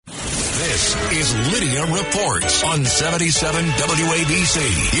This is Lidia Reports on 77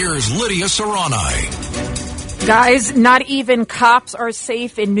 WABC. Here's Lydia Serrani. Guys, not even cops are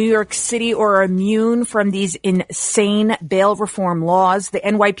safe in New York City or immune from these insane bail reform laws. The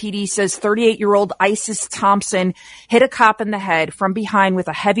NYPD says 38-year-old Isis Thompson hit a cop in the head from behind with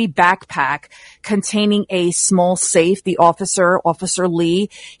a heavy backpack containing a small safe. The Officer Lee,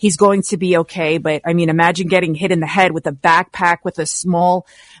 he's going to be okay. But I mean, imagine getting hit in the head with a backpack with a small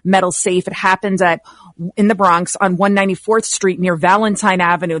metal safe. It happens in the Bronx on 194th Street near Valentine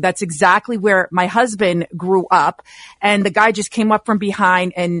Avenue. That's exactly where my husband grew up. And the guy just came up from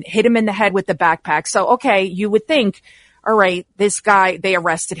behind and hit him in the head with the backpack. So, okay, you would think, all right, this guy, they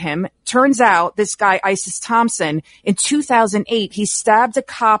arrested him. Turns out this guy, Isis Thompson, in 2008, he stabbed a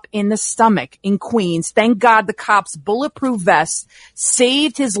cop in the stomach in Queens. Thank God the cop's bulletproof vest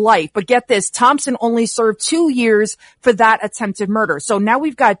saved his life. But get this, Thompson only served 2 years for that attempted murder. So now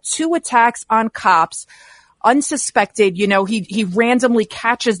we've got 2 attacks on cops, unsuspected. You know, he randomly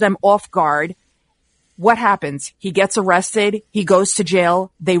catches them off guard. What happens? He gets arrested. He goes to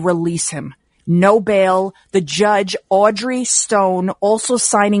jail. They release him. No bail. The judge, Audrey Stone, also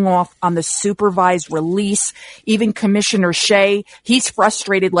signing off on the supervised release. Even Commissioner Shea, he's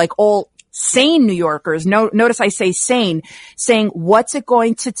frustrated like all sane New Yorkers. Notice I say sane, saying, what's it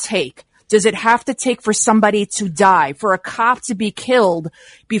going to take? Does it have to take for somebody to die, for a cop to be killed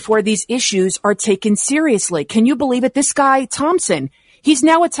before these issues are taken seriously? Can you believe it? This guy, Thompson, he's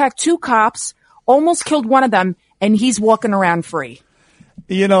now attacked 2 cops, almost killed one of them, and he's walking around free.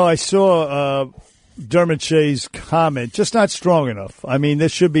 You know, I saw Dermot Shea's comment, just not strong enough. I mean, he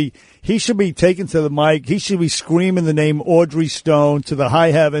should be taken to the mic. He should be screaming the name Audrey Stone to the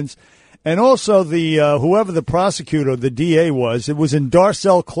high heavens. And also whoever the prosecutor, the DA was, it was in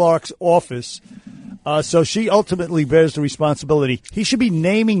Darcel Clark's office. So she ultimately bears the responsibility. He should be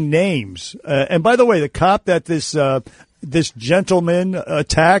naming names. And by the way, the cop that this gentleman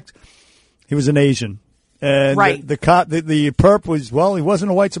attacked, he was an Asian. And right. the cop, the perp was, well, he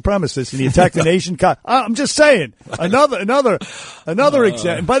wasn't a white supremacist, and he attacked an Asian cop. I'm just saying, another example.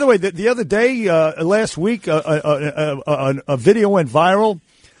 And by the way, the other day, last week, a video went viral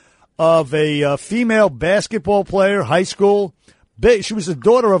of a female basketball player, high school. She was the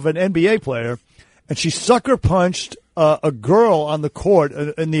daughter of an NBA player, and she sucker punched a girl on the court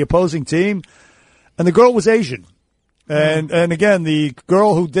in the opposing team, and the girl was Asian. And again, the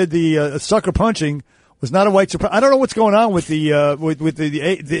girl who did the sucker punching was not a white supremacist. I don't know what's going on with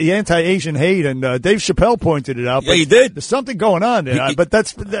the anti-Asian hate, and Dave Chappelle pointed it out. Yeah, he did. There's something going on there, but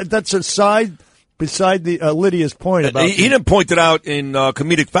that's aside beside Lydia's point about. He didn't point it out in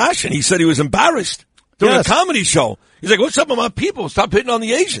comedic fashion. He said he was embarrassed during a comedy show. He's like, "What's up with my people? Stop hitting on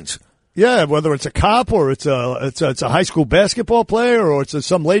the Asians." Yeah, whether it's a cop or it's a high school basketball player or it's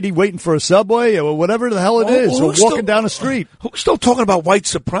some lady waiting for a subway or whatever the hell it is, or walking down the street. Who's still talking about white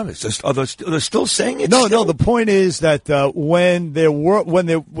supremacists? Are they still saying it? No. The point is that when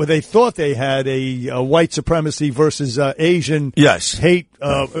they thought they had a white supremacy versus Asian hate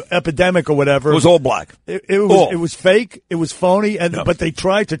epidemic or whatever, it was all black. It was fake. It was phony, but they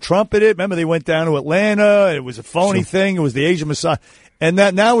tried to trumpet it. Remember, they went down to Atlanta. It was a phony thing. It was the Asian Messiah, and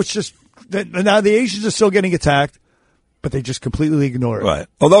that now it's just. Now the Asians are still getting attacked, but they just completely ignore it. Right.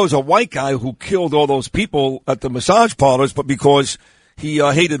 Although it was a white guy who killed all those people at the massage parlors, but because he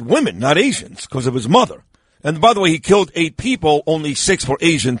hated women, not Asians, because of his mother. And by the way, he killed 8 people, only 6 were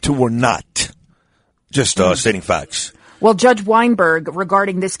Asian, 2 were not. Just stating facts. Well, Judge Weinberg,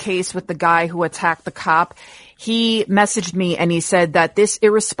 regarding this case with the guy who attacked the cop, he messaged me and he said that this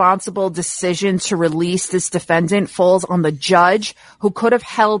irresponsible decision to release this defendant falls on the judge who could have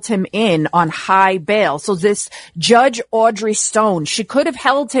held him in on high bail. So this Judge Audrey Stone, she could have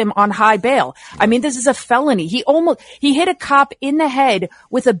held him on high bail. I mean, this is a felony. He hit a cop in the head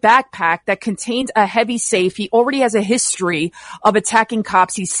with a backpack that contained a heavy safe. He already has a history of attacking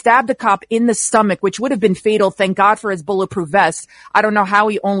cops. He stabbed a cop in the stomach, which would have been fatal. Thank God for his bulletproof vest. I don't know how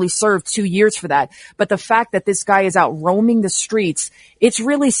he only served 2 years for that. But the fact that this guy is out roaming the streets, it's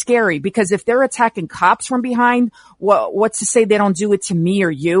really scary, because if they're attacking cops from behind, what's to say they don't do it to me or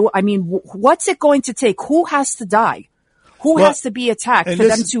you? I mean, what's it going to take? Who has to die? Who has to be attacked for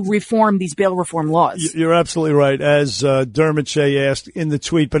them to reform these bail reform laws? You're absolutely right, as Dermot Shea asked in the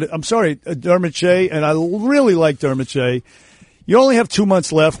tweet. But I'm sorry, Dermot Shea, and I really like Dermot Shea. You only have 2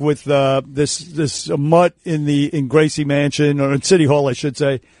 months left with this mutt in Gracie Mansion, or in City Hall, I should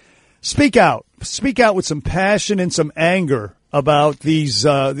say. Speak out. Speak out with some passion and some anger about these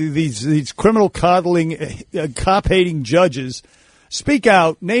criminal coddling, cop-hating judges. Speak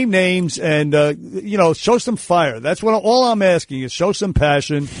out, name names, and show some fire. That's what all I'm asking is show some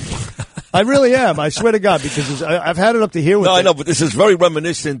passion. I really am. I swear to God, because I've had it up to here with I know, but this is very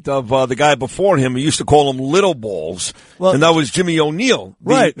reminiscent of the guy before him. We used to call him Little Balls, and that was Jimmy O'Neill,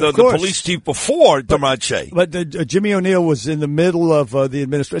 the police chief before Dermot. But Jimmy O'Neill was in the middle of the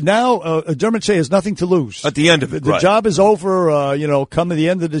administration. Now, Dermot Shea has nothing to lose. At the end of it, the job is over, come the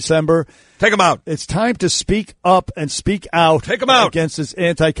end of December. Take him out. It's time to speak up and speak out. Take him out. Against this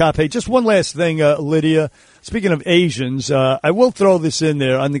anti-cop hate. Just one last thing, Lydia. Speaking of Asians, I will throw this in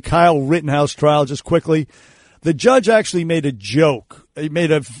there on the Kyle Rittenhouse trial just quickly. The judge actually made a joke. He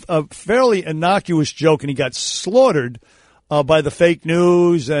made a fairly innocuous joke, and he got slaughtered by the fake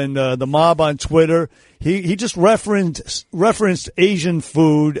news and the mob on Twitter. He just referenced Asian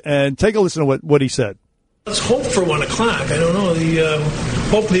food, and take a listen to what he said. Let's hope for 1 o'clock. I don't know.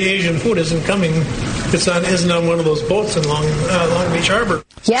 Hope the Asian food isn't coming. Isn't on one of those boats in Long Beach Harbor.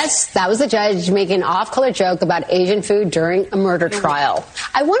 Yes, that was the judge making an off-color joke about Asian food during a murder trial.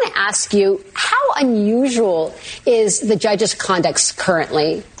 I want to ask you, how unusual is the judge's conduct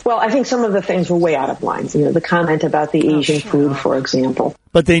currently? Well, I think some of the things were way out of line. The comment about the Asian food, for example.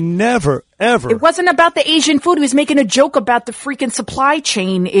 But they never, ever. It wasn't about the Asian food. He was making a joke about the freaking supply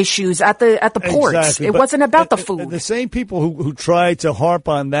chain issues at the ports. Exactly. It wasn't about the food. The same people who tried to harp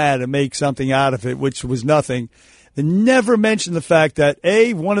on that and make something out of it, which was nothing, they never mentioned the fact that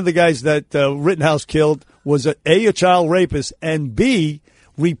A, one of the guys that Rittenhouse killed was a child rapist, and B,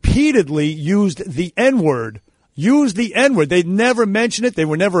 repeatedly used the N-word. They never mentioned it. They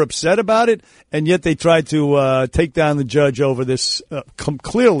were never upset about it, and yet they tried to take down the judge over this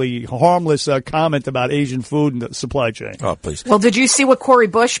clearly harmless comment about Asian food and the supply chain. Oh, please. Well, did you see what Cori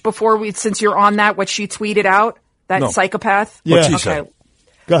Bush, since you're on that, what she tweeted out? That psychopath? Yeah. What'd she say?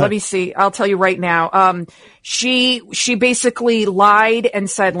 Go ahead. Let me see. I'll tell you right now. She basically lied and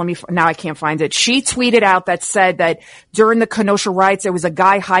said, now I can't find it. She tweeted out that said that during the Kenosha riots, there was a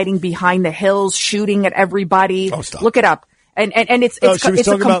guy hiding behind the hills shooting at everybody. Oh, stop. Look it up. And it's she was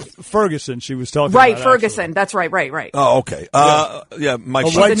talking about Ferguson. She was talking right, about Ferguson. Actually. That's right. Oh, okay. Mike.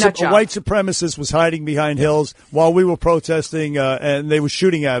 A white supremacist was hiding behind hills while we were protesting, and they were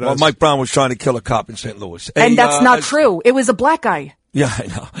shooting at us. Well, Mike Brown was trying to kill a cop in St. Louis. And that's not true. It was a black guy. Yeah, I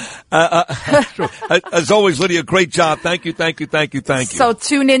know. As always, Lydia, great job. Thank you. So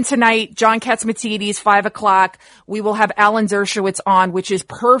tune in tonight, John Katzmatidis, 5 o'clock. We will have Alan Dershowitz on, which is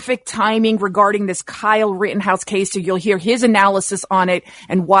perfect timing regarding this Kyle Rittenhouse case. So you'll hear his analysis on it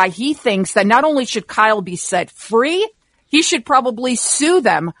and why he thinks that not only should Kyle be set free, he should probably sue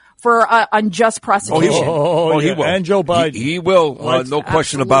them for unjust prosecution. He will. And Joe Biden. He will. No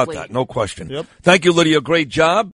question about that. No question. Yep. Thank you, Lydia. Great job.